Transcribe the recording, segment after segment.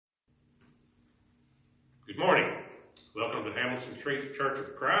Good morning. Welcome to Hamilton Street Church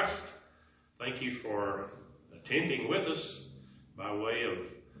of Christ. Thank you for attending with us by way of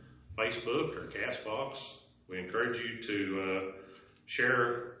Facebook or Castbox. We encourage you to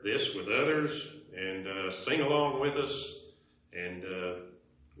share this with others and sing along with us. And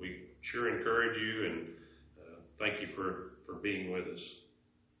we sure encourage you and thank you for being with us.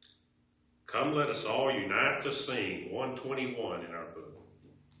 Come, let us all unite to sing 121 in our book.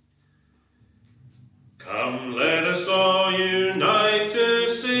 Come, let us all unite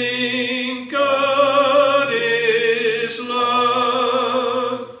to sing, God is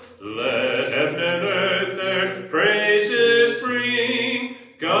love. Let heaven and earth their praises bring,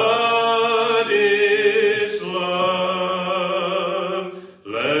 God is love.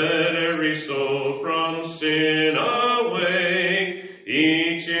 Let every soul from sin awake,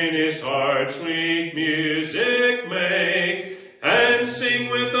 each in his heart sweet music make, and sing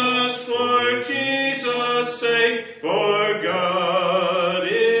with us for Jesus' sake, for God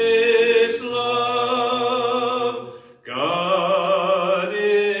is love. God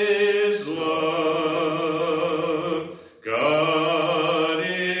is love. God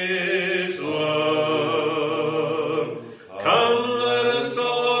is love. Come, let us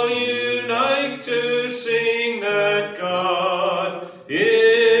all unite to sing that God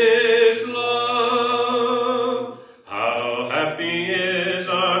is love. How happy is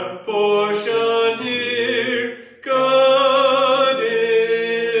our portion here, God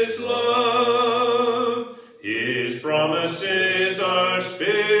is love. His promises our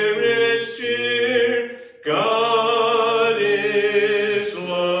spirits cheer, God is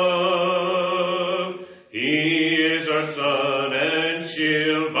love. He is our sun and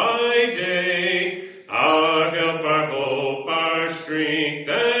shield by day, our help, our hope, our strength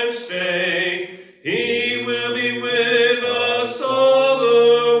and stay. He will be with us all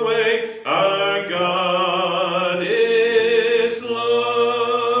the way. Our God is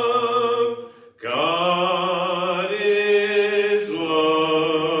love. God is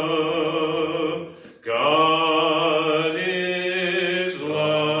love. God is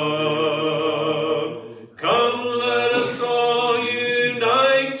love. Come, let us all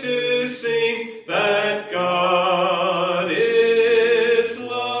unite to sing that God is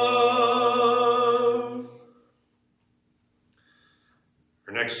love.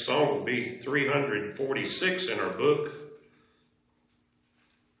 Our next song will be 346 in our book.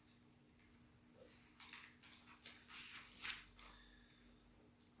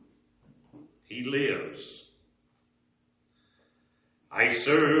 He lives. I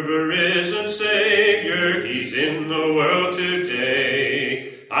serve a risen Savior, He's in the world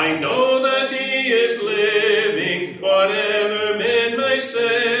today. I know that He is living, whatever men may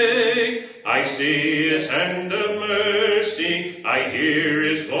say. I see His hand of mercy, I hear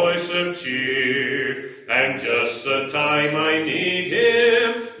His voice of cheer. And just the time I need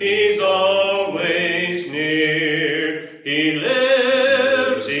Him, He's always near. He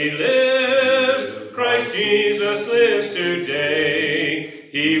lives, Christ Jesus lives today.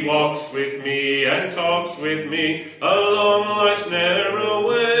 He walks with me and talks with me along life's narrow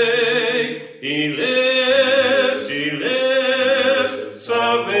way. He lives,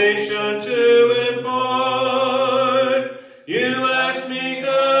 salvation to impart. You ask me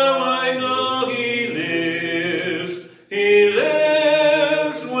how I know He lives. He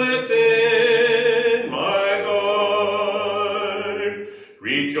lives within my heart.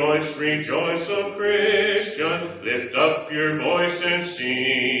 Rejoice, rejoice, O Christian, lift up your voice and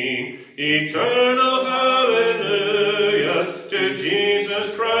sing eternal hallelujahs to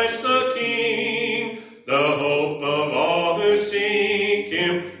Jesus Christ the King, the hope of all who seek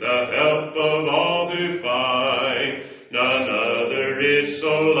Him, the help of all who find. None other is so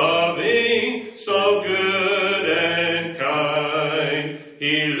loving, so good and kind.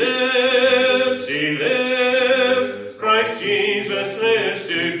 He lives, Christ Jesus lives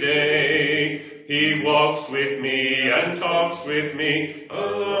today. He walks with me and talks with me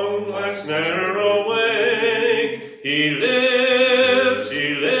along life's narrow way. He lives,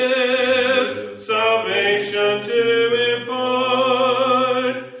 salvation to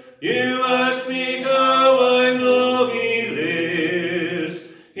impart. You ask me how I know He lives.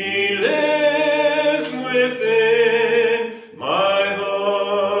 He lives within my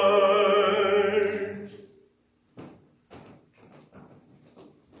heart.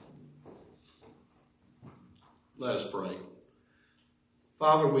 Let us pray.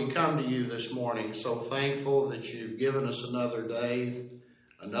 Father, we come to you this morning so thankful that you've given us another day,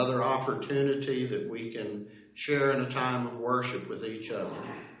 another opportunity that we can share in a time of worship with each other.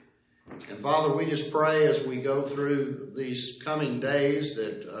 And Father, we just pray as we go through these coming days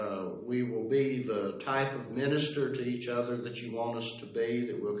that we will be the type of minister to each other that you want us to be,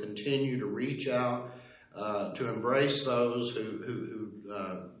 that we'll continue to reach out to embrace those who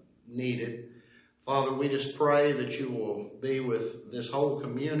need it. Father, we just pray that you will be with this whole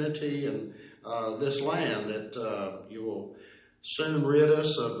community and this land, that you will soon rid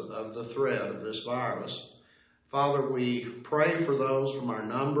us of the threat of this virus. Father, we pray for those from our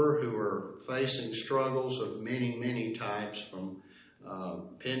number who are facing struggles of many, many types, from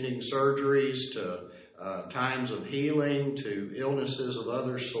pending surgeries to times of healing to illnesses of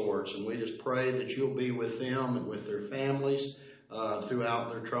other sorts. And we just pray that you'll be with them and with their families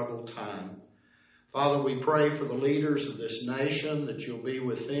throughout their troubled time. Father, we pray for the leaders of this nation, that you'll be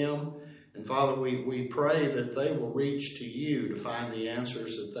with them. And Father, we pray that they will reach to you to find the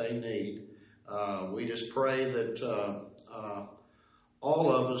answers that they need. We just pray that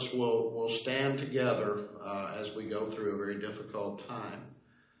all of us will stand together as we go through a very difficult time.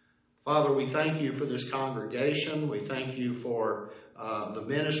 Father, we thank you for this congregation. We thank you for the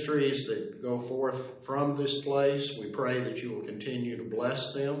ministries that go forth from this place. We pray that you will continue to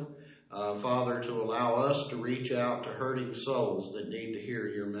bless them. Father, to allow us to reach out to hurting souls that need to hear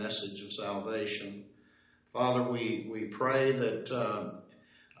your message of salvation. Father, we pray that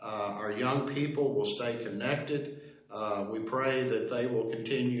our young people will stay connected. We pray that they will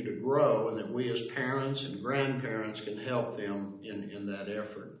continue to grow and that we as parents and grandparents can help them in that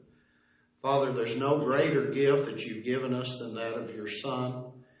effort. Father, there's no greater gift that you've given us than that of your Son.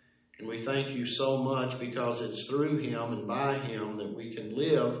 And we thank you so much because it's through him and by him that we can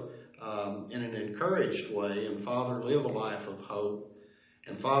live in an encouraged way, and Father, live a life of hope.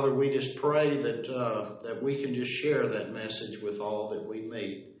 And Father, we just pray that we can just share that message with all that we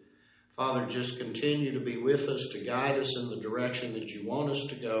meet. Father, just continue to be with us, to guide us in the direction that you want us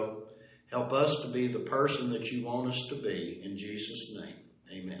to go. Help us to be the person that you want us to be. In Jesus' name,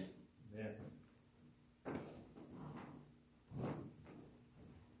 amen.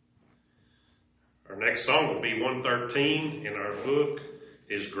 Our next song will be 113 in our book,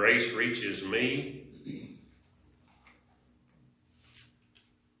 His Grace Reaches Me.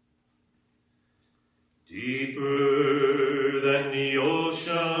 Deeper than the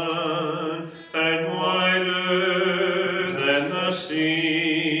ocean and wider than the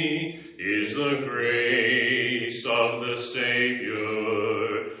sea is the grace of the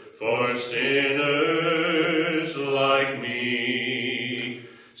Savior for sinners like me.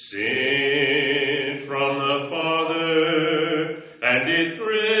 Sin from the Father, and it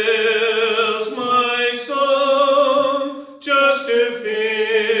thrills my soul just to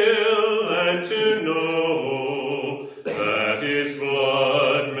feel and to know that His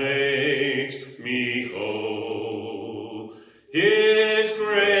blood makes me whole. His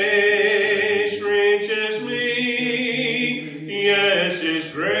grace reaches me, yes, His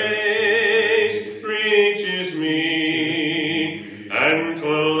grace reaches me, and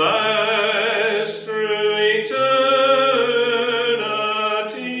 'twill last through eternity.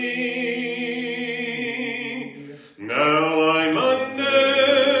 Now I'm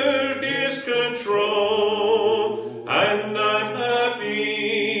under His control.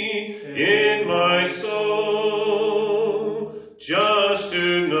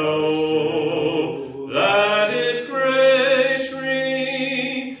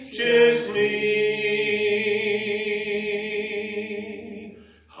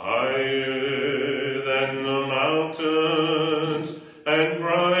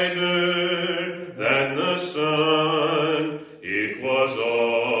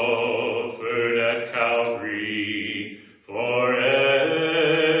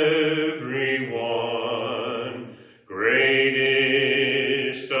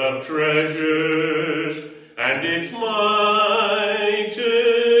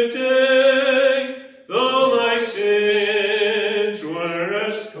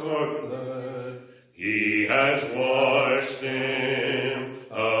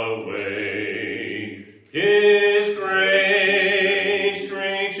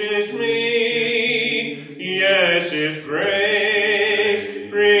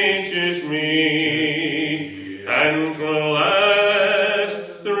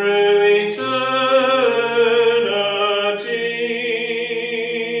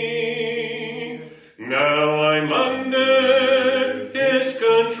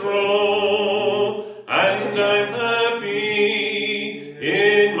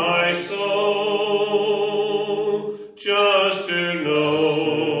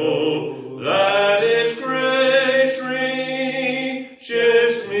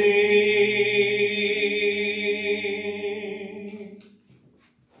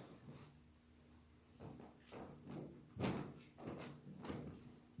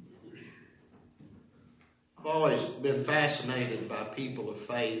 I've always been fascinated by people of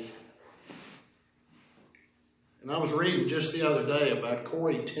faith. And I was reading just the other day about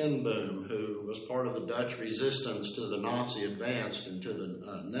Corrie ten Boom, who was part of the Dutch resistance to the Nazi advance into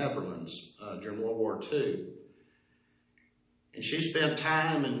the Netherlands during World War II. And she spent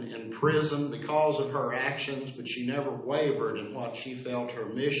time in prison because of her actions, but she never wavered in what she felt her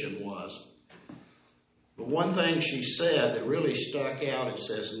mission was. But one thing she said that really stuck out, it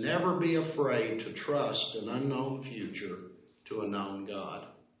says, "Never be afraid to trust an unknown future to a known God."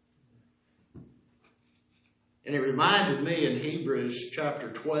 And it reminded me in Hebrews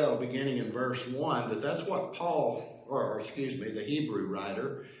chapter 12, beginning in verse 1, that that's what the Hebrew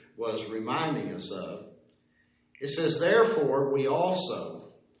writer was reminding us of. It says, "Therefore we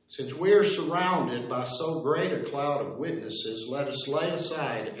also, since we are surrounded by so great a cloud of witnesses, let us lay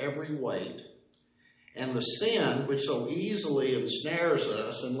aside every weight and the sin which so easily ensnares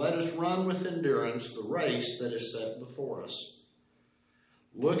us, and let us run with endurance the race that is set before us.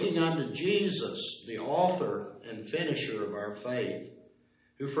 Looking unto Jesus, the author and finisher of our faith,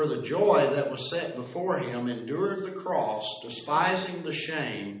 who for the joy that was set before him endured the cross, despising the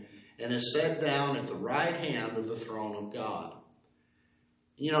shame, and is set down at the right hand of the throne of God."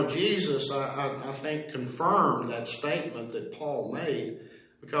 You know, Jesus, I think, confirmed that statement that Paul made,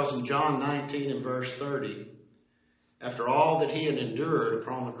 because in John 19 and verse 30, after all that he had endured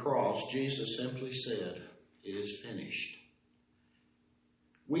upon the cross, Jesus simply said, "It is finished."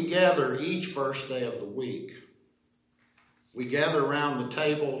 We gather each first day of the week. We gather around the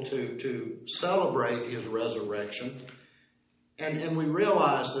table to celebrate his resurrection. And we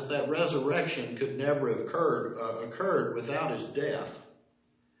realize that resurrection could never have occurred without his death.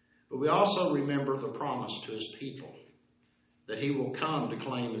 But we also remember the promise to his people that he will come to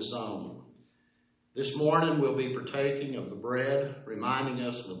claim his own. This morning we'll be partaking of the bread, reminding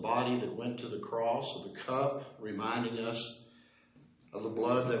us of the body that went to the cross, of the cup, reminding us of the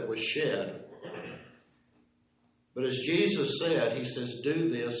blood that was shed. But as Jesus said, he says, "Do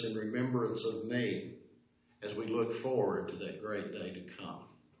this in remembrance of me," as we look forward to that great day to come.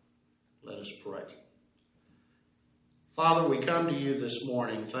 Let us pray. Father, we come to you this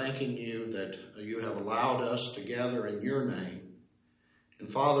morning thanking you that you have allowed us to gather in your name. And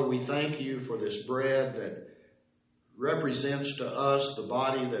Father, we thank you for this bread that represents to us the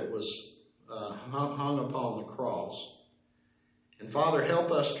body that was hung upon the cross. And Father,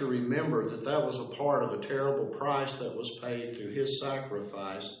 help us to remember that was a part of a terrible price that was paid through his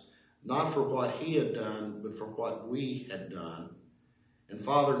sacrifice, not for what he had done, but for what we had done. And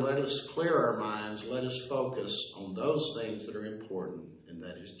Father, let us clear our minds. Let us focus on those things that are important, and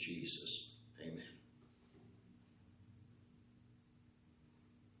that is Jesus. Amen.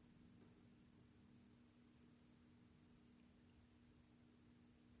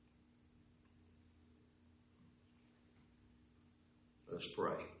 Let's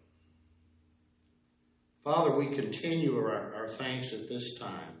pray. Father, we continue our thanks at this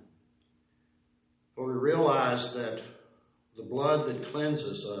time. For we realize that the blood that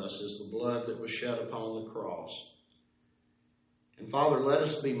cleanses us is the blood that was shed upon the cross. And Father, let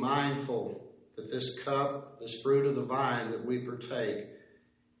us be mindful that this cup, this fruit of the vine that we partake,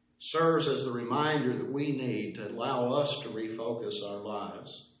 serves as the reminder that we need to allow us to refocus our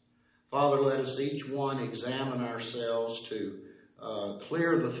lives. Father, let us each one examine ourselves to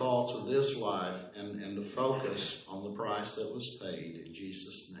clear the thoughts of this life and to focus on the price that was paid. In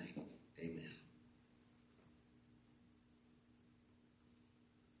Jesus' name, amen.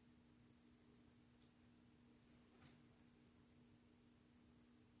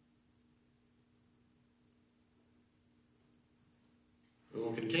 We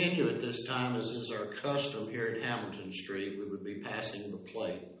will continue at this time, as is our custom here at Hamilton Street. We would be passing the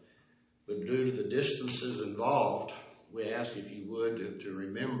plate. But due to the distances involved, we ask if you would to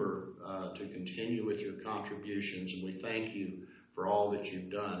remember to continue with your contributions, and we thank you for all that you've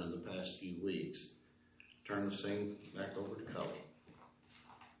done in the past few weeks. Turn the thing back over to Cully.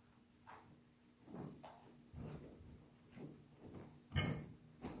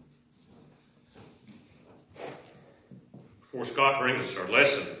 Before Scott brings us our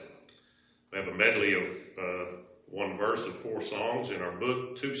lesson, we have a medley of one verse of 4 songs in our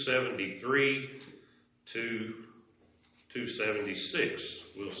book, 273 to 276.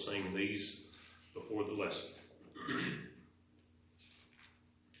 We'll sing these before the lesson.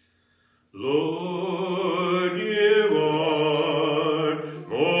 Lord, you are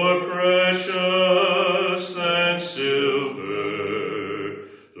more precious than silver.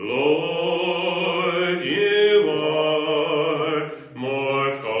 Lord, you are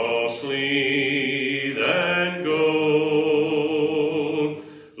more costly than gold.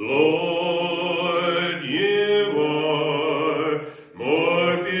 Lord, you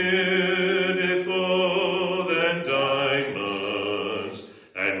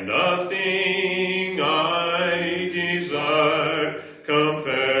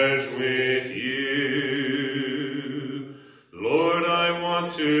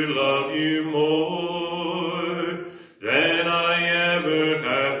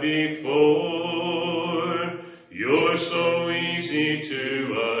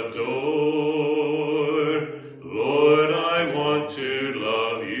adore. Lord, I want to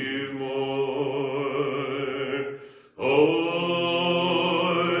love you more. Oh,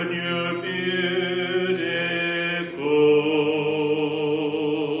 Lord, you're beautiful.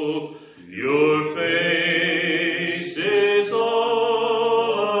 Your face is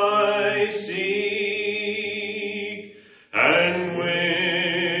all I seek. And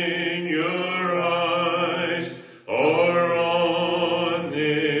when your eyes are on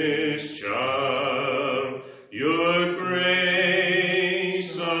this child, your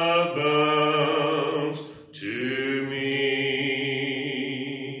grace abounds to me.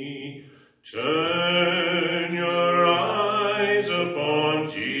 Turn your eyes upon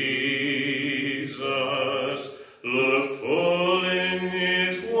Jesus. Look full in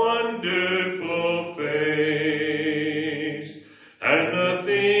his wonderful face, and the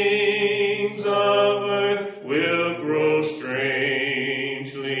things of earth will grow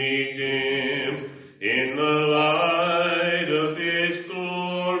strangely dim in the light of his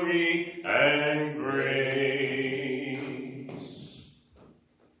glory and grace.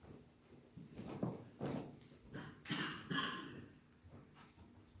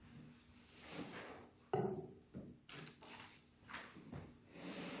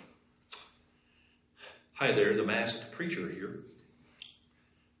 Hi there, the masked preacher here,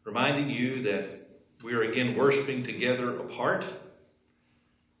 reminding you that we are again worshiping together apart,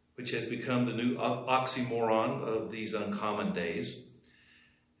 which has become the new oxymoron of these uncommon days.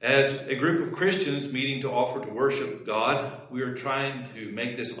 As a group of Christians meeting to offer to worship God, we are trying to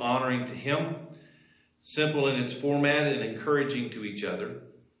make this honoring to Him, simple in its format and encouraging to each other.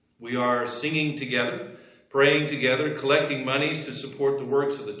 We are singing together, praying together, collecting monies to support the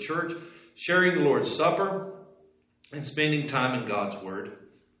works of the church, sharing the Lord's Supper, and spending time in God's Word.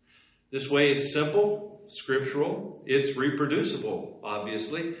 This way is simple, scriptural, it's reproducible,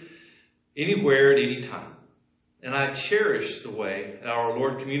 obviously, anywhere at any time. And I cherish the way our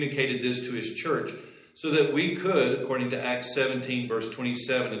Lord communicated this to His church so that we could, according to Acts 17, verse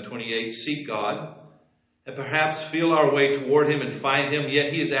 27 and 28, seek God and perhaps feel our way toward Him and find Him,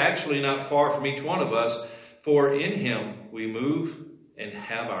 yet He is actually not far from each one of us, for in Him we move and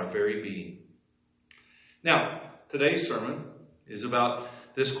have our very being. Now, today's sermon is about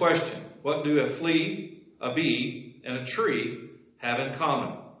this question. What do a flea, a bee, and a tree have in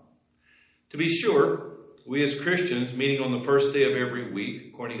common? To be sure, we as Christians, meeting on the first day of every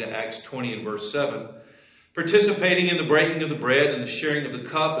week, according to Acts 20 and verse 7, participating in the breaking of the bread and the sharing of the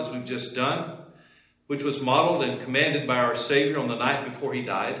cup as we've just done, which was modeled and commanded by our Savior on the night before He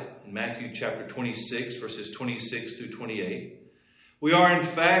died, in Matthew chapter 26, verses 26 through 28. We are, in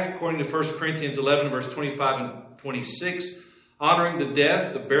fact, according to 1 Corinthians 11, verse 25 and 26, honoring the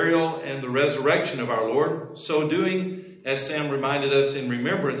death, the burial, and the resurrection of our Lord, so doing, as Sam reminded us, in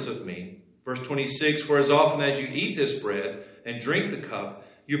remembrance of me. Verse 26, for as often as you eat this bread and drink the cup,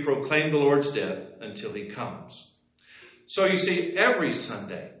 you proclaim the Lord's death until He comes. So you see, every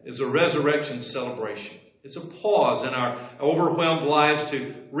Sunday is a resurrection celebration. It's a pause in our overwhelmed lives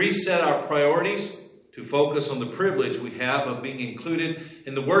to reset our priorities, to focus on the privilege we have of being included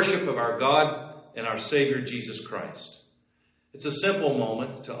in the worship of our God and our Savior Jesus Christ. It's a simple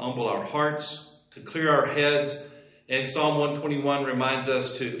moment to humble our hearts, to clear our heads, and Psalm 121 reminds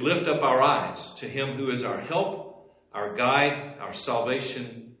us to lift up our eyes to Him who is our help, our guide, our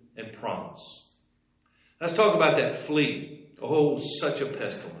salvation, and promise. Let's talk about that flea. Oh, such a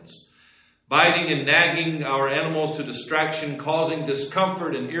pestilence. Biting and nagging our animals to distraction, causing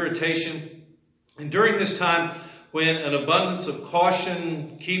discomfort and irritation. And during this time, when an abundance of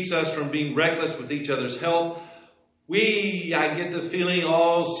caution keeps us from being reckless with each other's health, I get the feeling,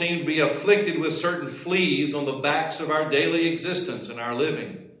 all seem to be afflicted with certain fleas on the backs of our daily existence and our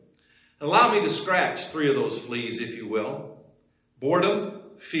living. Allow me to scratch 3 of those fleas, if you will. Boredom,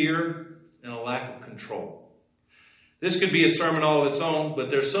 fear, and a lack of control. This could be a sermon all of its own, but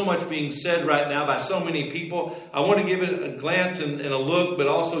there's so much being said right now by so many people. I want to give it a glance and a look, but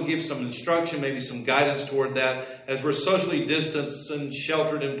also give some instruction, maybe some guidance toward that, as we're socially distanced and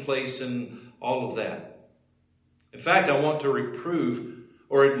sheltered in place and all of that. In fact, I want to reprove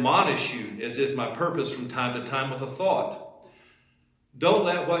or admonish you, as is my purpose from time to time, with a thought. Don't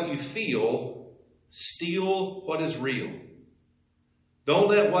let what you feel steal what is real. Don't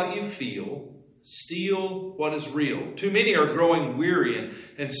let what you feel steal what is real. Too many are growing weary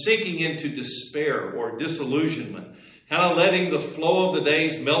and sinking into despair or disillusionment, kind of letting the flow of the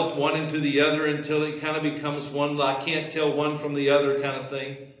days melt one into the other until it kind of becomes one, I can't tell one from the other kind of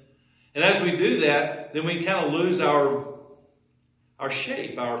thing. And as we do that, then we kind of lose our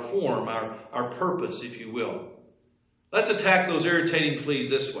shape, our form, our purpose, if you will. Let's attack those irritating fleas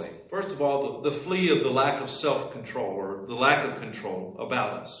this way. First of all, the flea of the lack of self-control or the lack of control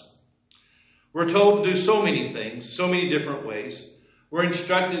about us. We're told to do so many things, so many different ways. We're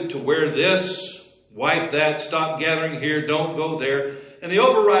instructed to wear this, wipe that, stop gathering here, don't go there. And the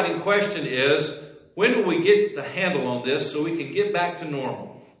overriding question is, when will we get the handle on this so we can get back to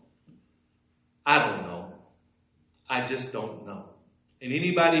normal? I don't know. I just don't know. And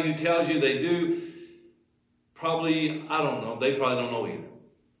anybody who tells you they do, probably, I don't know. They probably don't know either.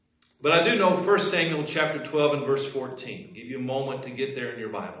 But I do know 1 Samuel chapter 12 and verse 14. I'll give you a moment to get there in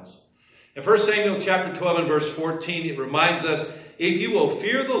your Bibles. In 1 Samuel chapter 12 and verse 14, it reminds us, if you will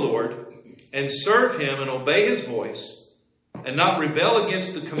fear the Lord and serve Him and obey His voice and not rebel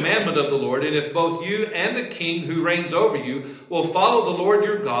against the commandment of the Lord, and if both you and the king who reigns over you will follow the Lord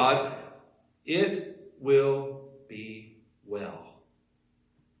your God, it will be well.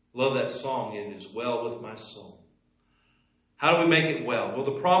 Love that song, it is well with my soul. How do we make it well? Well,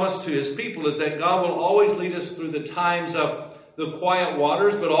 the promise to His people is that God will always lead us through the times of the quiet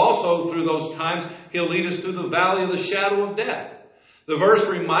waters, but also through those times He'll lead us through the valley of the shadow of death. The verse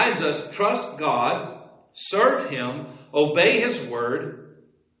reminds us, trust God, serve Him, obey His word,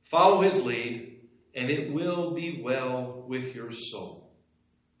 follow His lead, and it will be well with your soul.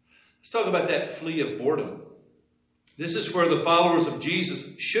 Let's talk about that flea of boredom. This is where the followers of Jesus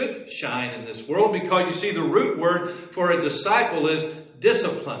should shine in this world, because you see the root word for a disciple is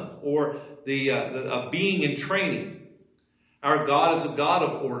discipline, or the being in training. Our God is a God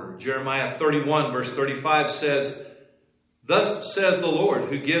of order. Jeremiah 31 verse 35 says, thus says the Lord,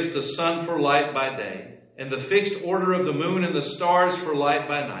 who gives the sun for light by day, and the fixed order of the moon and the stars for light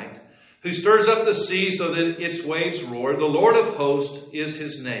by night, who stirs up the sea so that its waves roar. The Lord of hosts is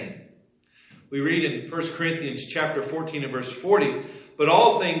His name. We read in 1 Corinthians chapter 14 and verse 40, but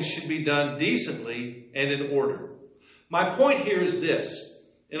all things should be done decently and in order. My point here is this.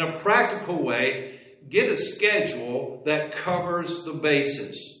 In a practical way, get a schedule that covers the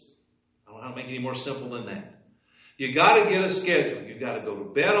bases. I don't know how to make it any more simple than that. You got to get a schedule. You got to go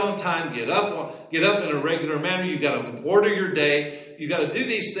to bed on time, get up in a regular manner. You got to order your day. You got to do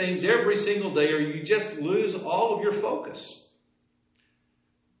these things every single day, or you just lose all of your focus.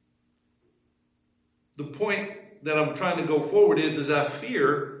 The point that I'm trying to go forward is I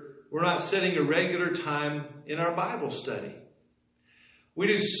fear we're not setting a regular time in our Bible study. We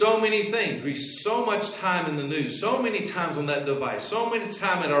do so many things. We so much time in the news, so many times on that device, so many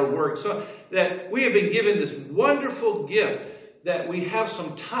time at our work, so that we have been given this wonderful gift that we have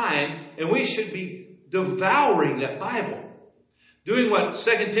some time and we should be devouring that Bible. Doing what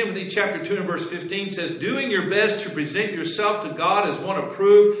 2 Timothy chapter 2 and verse 15 says, doing your best to present yourself to God as one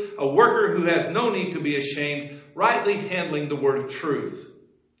approved, a worker who has no need to be ashamed, rightly handling the word of truth.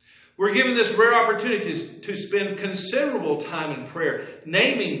 We're given this rare opportunity to spend considerable time in prayer,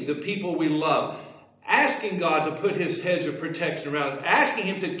 naming the people we love, asking God to put His hedge of protection around us, asking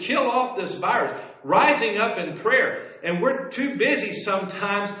Him to kill off this virus, rising up in prayer. And we're too busy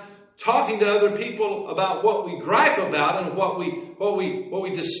sometimes talking to other people about what we gripe about and what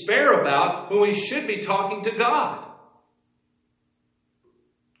we despair about, when we should be talking to God.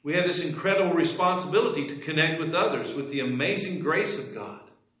 We have this incredible responsibility to connect with others with the amazing grace of God.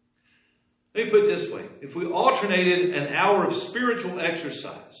 Let me put it this way. If we alternated an hour of spiritual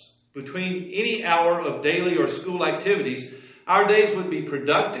exercise between any hour of daily or school activities, our days would be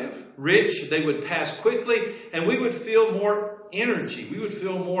productive, rich, they would pass quickly, and we would feel more energy. We would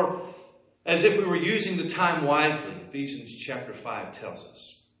feel more as if we were using the time wisely. Ephesians chapter 5 tells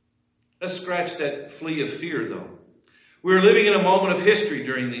us. Let's scratch that flea of fear, though. We're living in a moment of history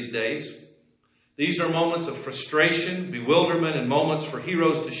during these days. These are moments of frustration, bewilderment, and moments for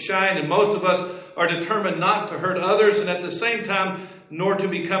heroes to shine. And most of us are determined not to hurt others and at the same time, nor to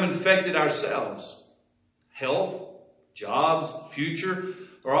become infected ourselves. Health, jobs, future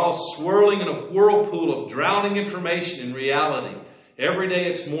are all swirling in a whirlpool of drowning information and reality. Every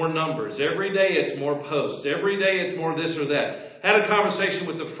day it's more numbers. Every day it's more posts. Every day it's more this or that. I had a conversation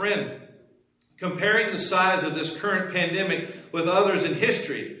with a friend comparing the size of this current pandemic with others in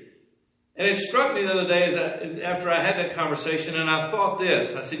history. And it struck me the other day after I had that conversation, and I thought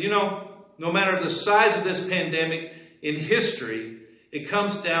this. I said, no matter the size of this pandemic in history, it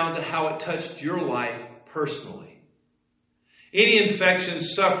comes down to how it touched your life personally. Any infection,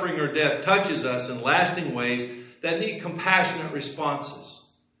 suffering, or death touches us in lasting ways that need compassionate responses.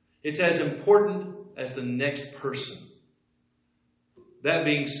 It's as important as the next person. That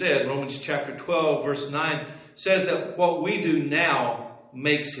being said, Romans chapter 12, verse 9 says that what we do now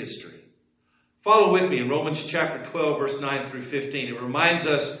makes history. Follow with me in Romans chapter 12, verse 9 through 15. It reminds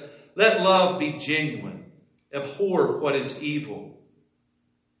us, let love be genuine. Abhor what is evil.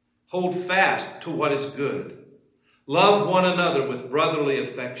 Hold fast to what is good. Love one another with brotherly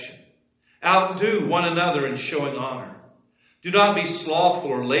affection. Outdo one another in showing honor. Do not be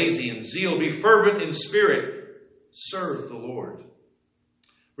slothful or lazy in zeal. Be fervent in spirit. Serve the Lord.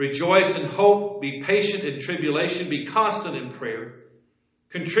 Rejoice in hope. Be patient in tribulation. Be constant in prayer.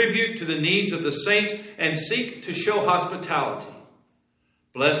 Contribute to the needs of the saints and seek to show hospitality.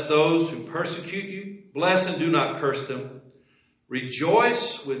 Bless those who persecute you. Bless and do not curse them.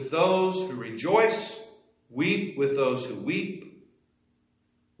 Rejoice with those who rejoice. Weep with those who weep.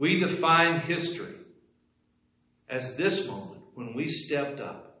 We define history as this moment when we stepped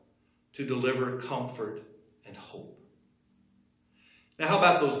up to deliver comfort and hope. Now, how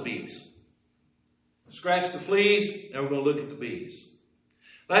about those bees? Scratch the fleas, now we're going to look at the bees.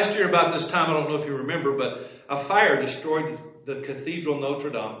 Last year about this time, I don't know if you remember, but a fire destroyed the Cathedral Notre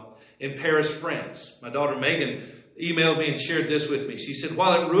Dame in Paris, France. My daughter Megan emailed me and shared this with me. She said,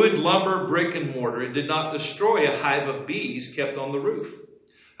 while it ruined lumber, brick, and mortar, it did not destroy a hive of bees kept on the roof.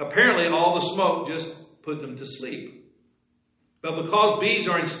 Apparently, all the smoke just put them to sleep. But because bees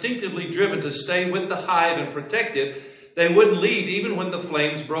are instinctively driven to stay with the hive and protect it, they wouldn't leave even when the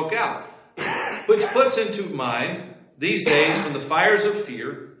flames broke out. Which puts into mind these days when the fires of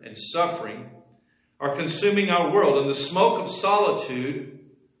fear and suffering are consuming our world and the smoke of solitude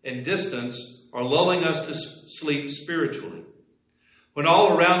and distance are lulling us to sleep spiritually. When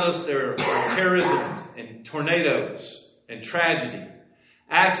all around us there are terrorism and tornadoes and tragedy,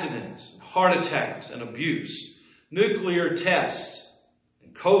 accidents, heart attacks and abuse, nuclear tests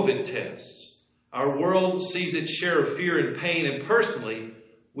and COVID tests, our world sees its share of fear and pain, and personally,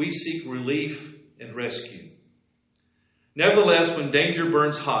 we seek relief and rescue. Nevertheless, when danger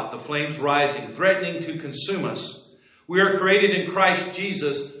burns hot, the flames rising, threatening to consume us, we are created in Christ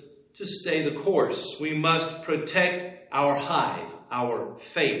Jesus to stay the course. We must protect our hive, our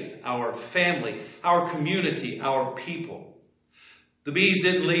faith, our family, our community, our people. The bees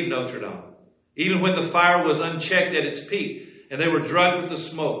didn't leave Notre Dame, even when the fire was unchecked at its peak and they were drugged with the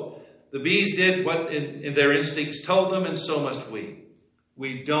smoke. The bees did what in their instincts told them, and so must we.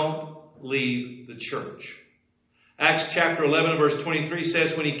 We don't leave the church. Acts chapter 11 verse 23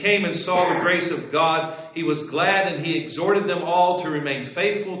 says, when he came and saw the grace of God, he was glad, and he exhorted them all to remain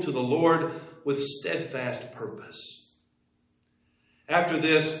faithful to the Lord with steadfast purpose. After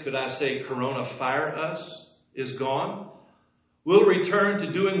this, could I say, Corona fire us is gone? We'll return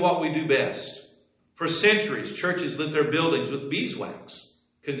to doing what we do best. For centuries, churches lit their buildings with beeswax,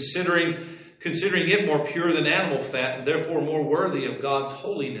 considering it more pure than animal fat and therefore more worthy of God's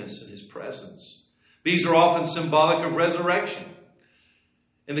holiness and his presence. Bees are often symbolic of resurrection.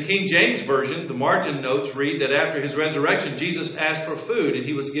 In the King James Version, the margin notes read that after his resurrection, Jesus asked for food and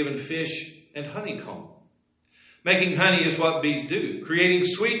he was given fish and honeycomb. Making honey is what bees do. Creating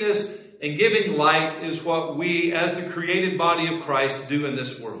sweetness and giving light is what we, as the created body of Christ, do in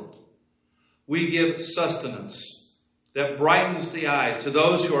this world. We give sustenance that brightens the eyes to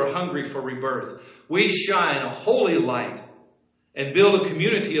those who are hungry for rebirth. We shine a holy light and build a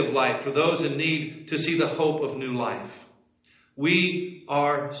community of light for those in need to see the hope of new life. We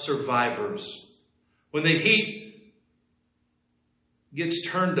are survivors. When the heat gets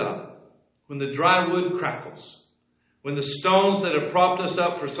turned up, when the dry wood crackles, when the stones that have propped us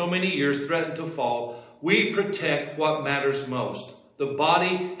up for so many years threaten to fall, we protect what matters most, the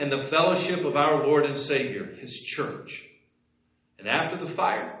body and the fellowship of our Lord and Savior, his church. And after the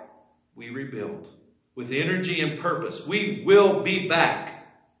fire, we rebuild. With energy and purpose, we will be back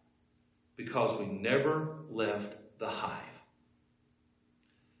because we never left the hive.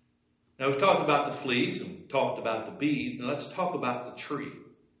 Now we've talked about the fleas and talked about the bees. Now let's talk about the tree.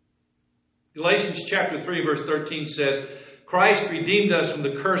 Galatians chapter 3 verse 13 says, Christ redeemed us from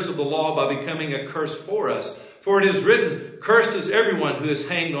the curse of the law by becoming a curse for us. For it is written, cursed is everyone who is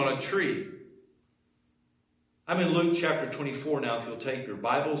hanged on a tree. I'm in Luke chapter 24 now, if you'll take your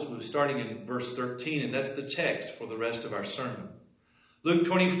Bibles. We're starting in verse 13, and that's the text for the rest of our sermon. Luke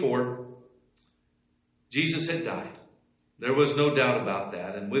 24, Jesus had died. There was no doubt about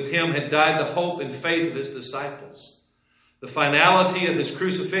that. And with him had died the hope and faith of his disciples. The finality of his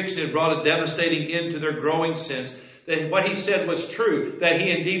crucifixion had brought a devastating end to their growing sense that what he said was true, that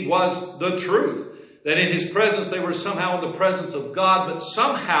he indeed was the truth, that in his presence they were somehow in the presence of God, but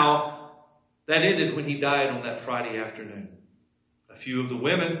somehow that ended when he died on that Friday afternoon. A few of the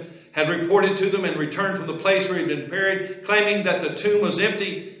women had reported to them and returned from the place where he had been buried, claiming that the tomb was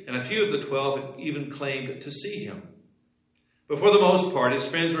empty, and a few of the 12 had even claimed to see him. But for the most part, his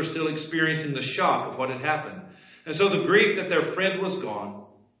friends were still experiencing the shock of what had happened. And so the grief that their friend was gone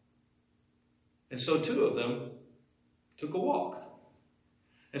And so two of them took a walk.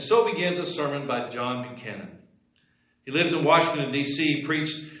 And so begins a sermon by John Buchanan. He lives in Washington, D.C. He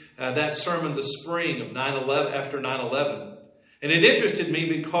preached that sermon the spring of 9/11, after 9/11. And it interested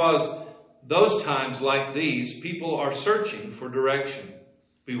me because those times like these, people are searching for direction,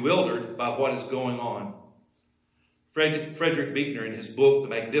 bewildered by what is going on. Frederick Buechner, in his book, The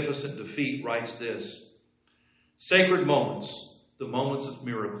Magnificent Defeat, writes this: "Sacred moments, the moments of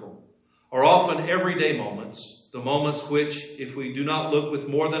miracle, are often everyday moments, the moments which, if we do not look with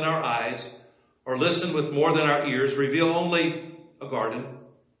more than our eyes or listen with more than our ears, reveal only a garden,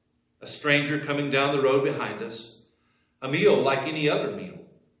 a stranger coming down the road behind us, a meal like any other meal.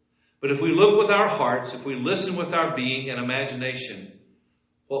 But if we look with our hearts, if we listen with our being and imagination,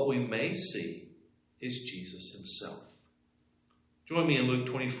 what we may see is Jesus himself." Join me in Luke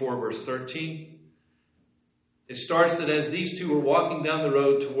 24, verse 13. It starts that as these two were walking down the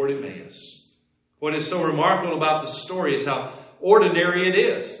road toward Emmaus, what is so remarkable about the story is how ordinary it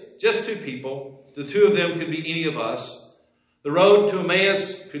is. Just two people. The two of them could be any of us. The road to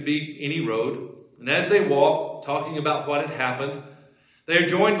Emmaus could be any road. And as they walk, talking about what had happened, they are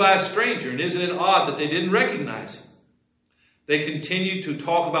joined by a stranger. And isn't it odd that they didn't recognize him? They continued to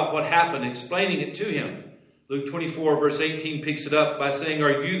talk about what happened, explaining it to him. Luke 24, verse 18 picks it up by saying,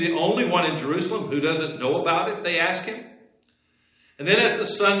 "Are you the only one in Jerusalem who doesn't know about it?" they ask him. And then as the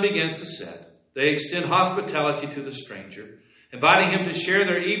sun begins to set, they extend hospitality to the stranger, inviting him to share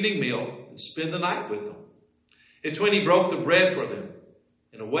their evening meal and spend the night with them. It's when he broke the bread for them,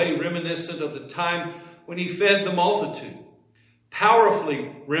 in a way reminiscent of the time when he fed the multitude,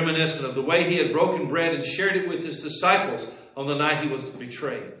 powerfully reminiscent of the way he had broken bread and shared it with his disciples on the night he was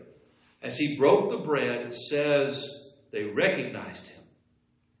betrayed. As he broke the bread, it says they recognized him.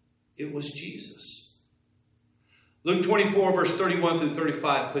 It was Jesus. Luke 24, verse 31 through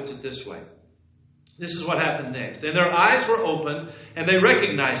 35 puts it this way. This is what happened next. "And their eyes were opened, and they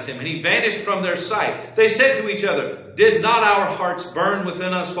recognized him, and he vanished from their sight. They said to each other, 'Did not our hearts burn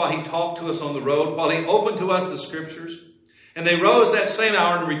within us while he talked to us on the road, while he opened to us the Scriptures?' And they rose that same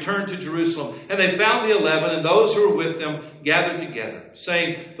hour and returned to Jerusalem. And they found the 11 and those who were with them gathered together,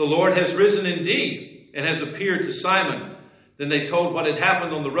 saying, 'The Lord has risen indeed and has appeared to Simon.' Then they told what had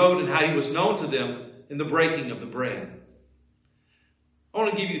happened on the road and how he was known to them in the breaking of the bread." I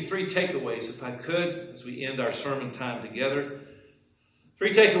want to give you 3 takeaways, if I could, as we end our sermon time together.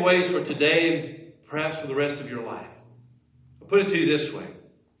 3 takeaways for today and perhaps for the rest of your life. I'll put it to you this way.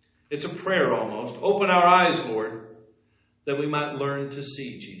 It's a prayer almost. Open our eyes, Lord, that we might learn to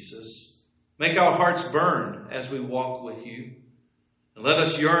see Jesus. Make our hearts burn as we walk with you. And let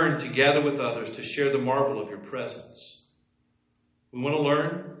us yearn to gather with others to share the marvel of your presence. We want to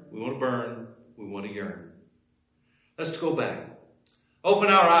learn, we want to burn, we want to yearn. Let's go back. Open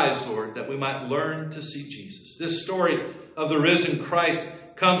our eyes, Lord, that we might learn to see Jesus. This story of the risen Christ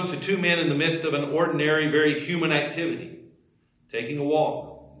comes to 2 men in the midst of an ordinary, very human activity. Taking a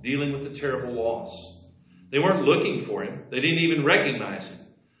walk, dealing with the terrible loss. They weren't looking for him. They didn't even recognize him.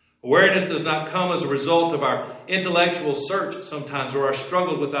 Awareness does not come as a result of our intellectual search sometimes or our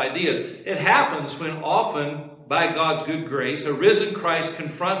struggle with ideas. It happens when often, by God's good grace, a risen Christ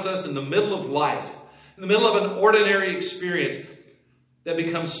confronts us in the middle of life, in the middle of an ordinary experience that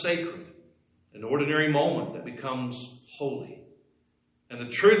becomes sacred, an ordinary moment that becomes holy. And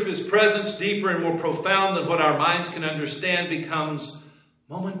the truth of his presence, deeper and more profound than what our minds can understand, becomes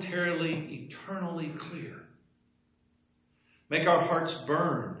momentarily, eternally clear. Make our hearts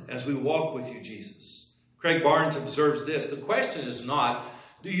burn as we walk with you, Jesus. Craig Barnes observes this. The question is not,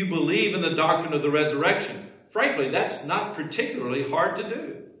 do you believe in the doctrine of the resurrection? Frankly, that's not particularly hard to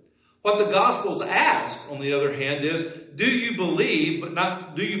do. What the Gospels ask, on the other hand, is, do you believe, but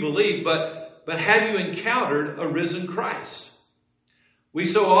not do you believe, but have you encountered a risen Christ? We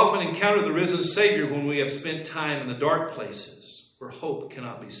so often encounter the risen Savior when we have spent time in the dark places where hope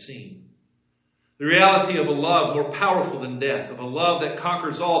cannot be seen. The reality of a love more powerful than death, of a love that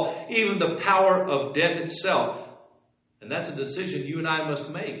conquers all, even the power of death itself. And that's a decision you and I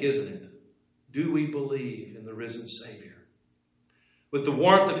must make, isn't it? Do we believe in the risen Savior? With the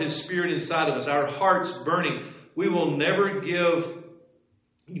warmth of his Spirit inside of us, our hearts burning, we will never give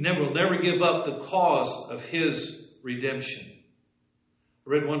up the cause of his redemption. I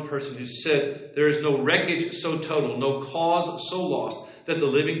read one person who said, there is no wreckage so total, no cause so lost, that the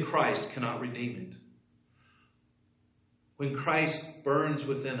living Christ cannot redeem it. When Christ burns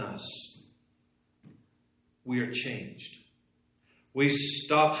within us, we are changed. We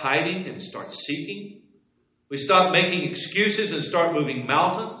stop hiding and start seeking. We stop making excuses and start moving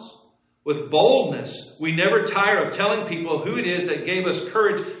mountains. with boldness. We never tire of telling people who it is that gave us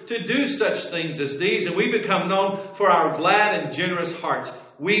courage to do such things as these, and we become known for our glad and generous hearts.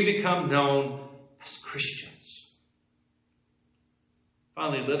 We become known as Christians.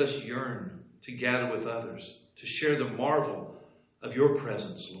 Finally, let us yearn to gather with others, to share the marvel of your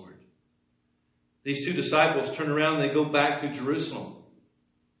presence, Lord. These two disciples turn around and they go back to Jerusalem.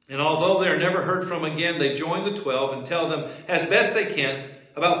 And although they are never heard from again, they join the 12 and tell them as best they can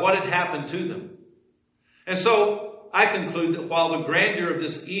about what had happened to them. And so I conclude that while the grandeur of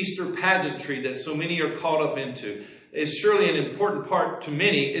this Easter pageantry that so many are caught up into is surely an important part to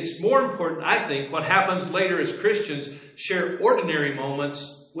many, it's more important, I think, what happens later as Christians share ordinary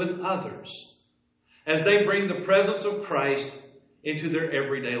moments with others as they bring the presence of Christ into their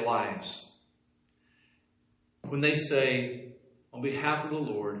everyday lives. When they say, on behalf of the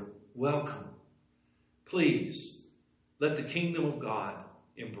Lord, welcome. Please let the kingdom of God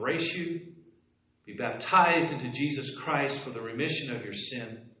embrace you. Be baptized into Jesus Christ for the remission of your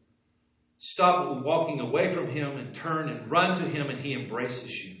sin. Stop walking away from Him and turn and run to Him, and He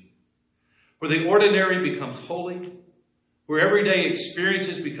embraces you. Where the ordinary becomes holy, where everyday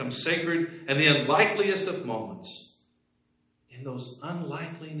experiences become sacred, and the unlikeliest of moments, in those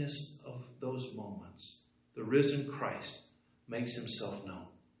unlikeliness of those moments, the risen Christ makes Himself known.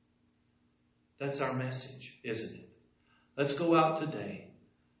 That's our message, isn't it? Let's go out today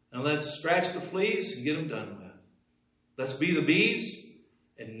and let's scratch the fleas and get them done with. Let's be the bees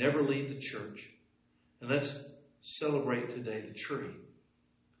and never leave the church. And let's celebrate today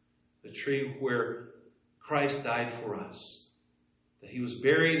the tree where Christ died for us, that He was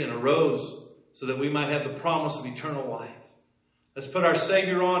buried and arose so that we might have the promise of eternal life. Let's put our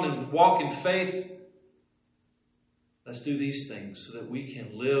Savior on and walk in faith. Let's do these things so that we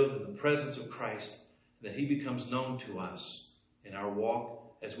can live in the presence of Christ, and that He becomes known to us in our walk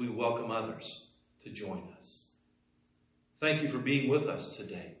as we welcome others to join us. Thank you for being with us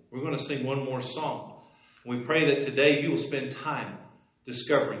today. We're going to sing one more song. We pray that today you will spend time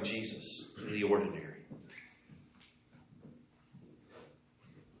discovering Jesus in the ordinary.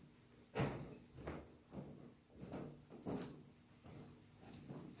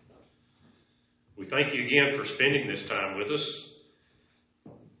 We thank you again for spending this time with us.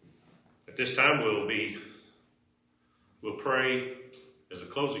 At this time, we'll pray as a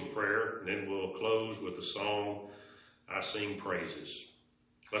closing prayer, and then we'll close with the song, I Sing Praises.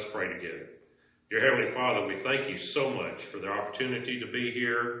 Let's pray together. Dear Heavenly Father, we thank you so much for the opportunity to be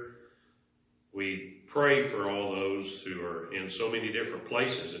here. We pray for all those who are in so many different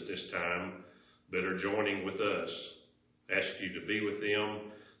places at this time that are joining with us. Ask you to be with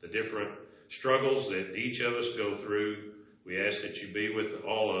them, the different struggles that each of us go through. We ask that you be with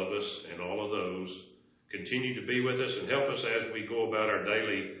all of us and all of those. Continue to be with us and help us as we go about our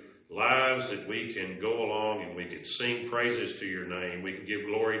daily lives, that we can go along and we can sing praises to your name. We can give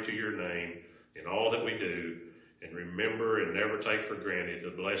glory to your name in all that we do, and remember and never take for granted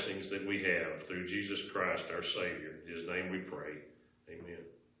the blessings that we have through Jesus Christ, our Savior. In His name we pray. Amen.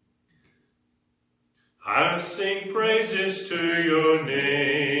 I sing praises to your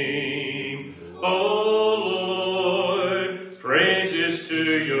name, O Lord, praises to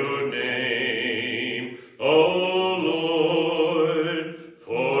your name, O Lord,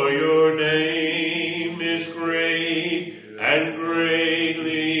 for your name is great and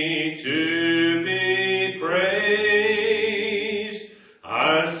greatly to be praised.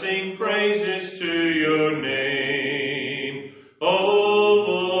 I sing praises to your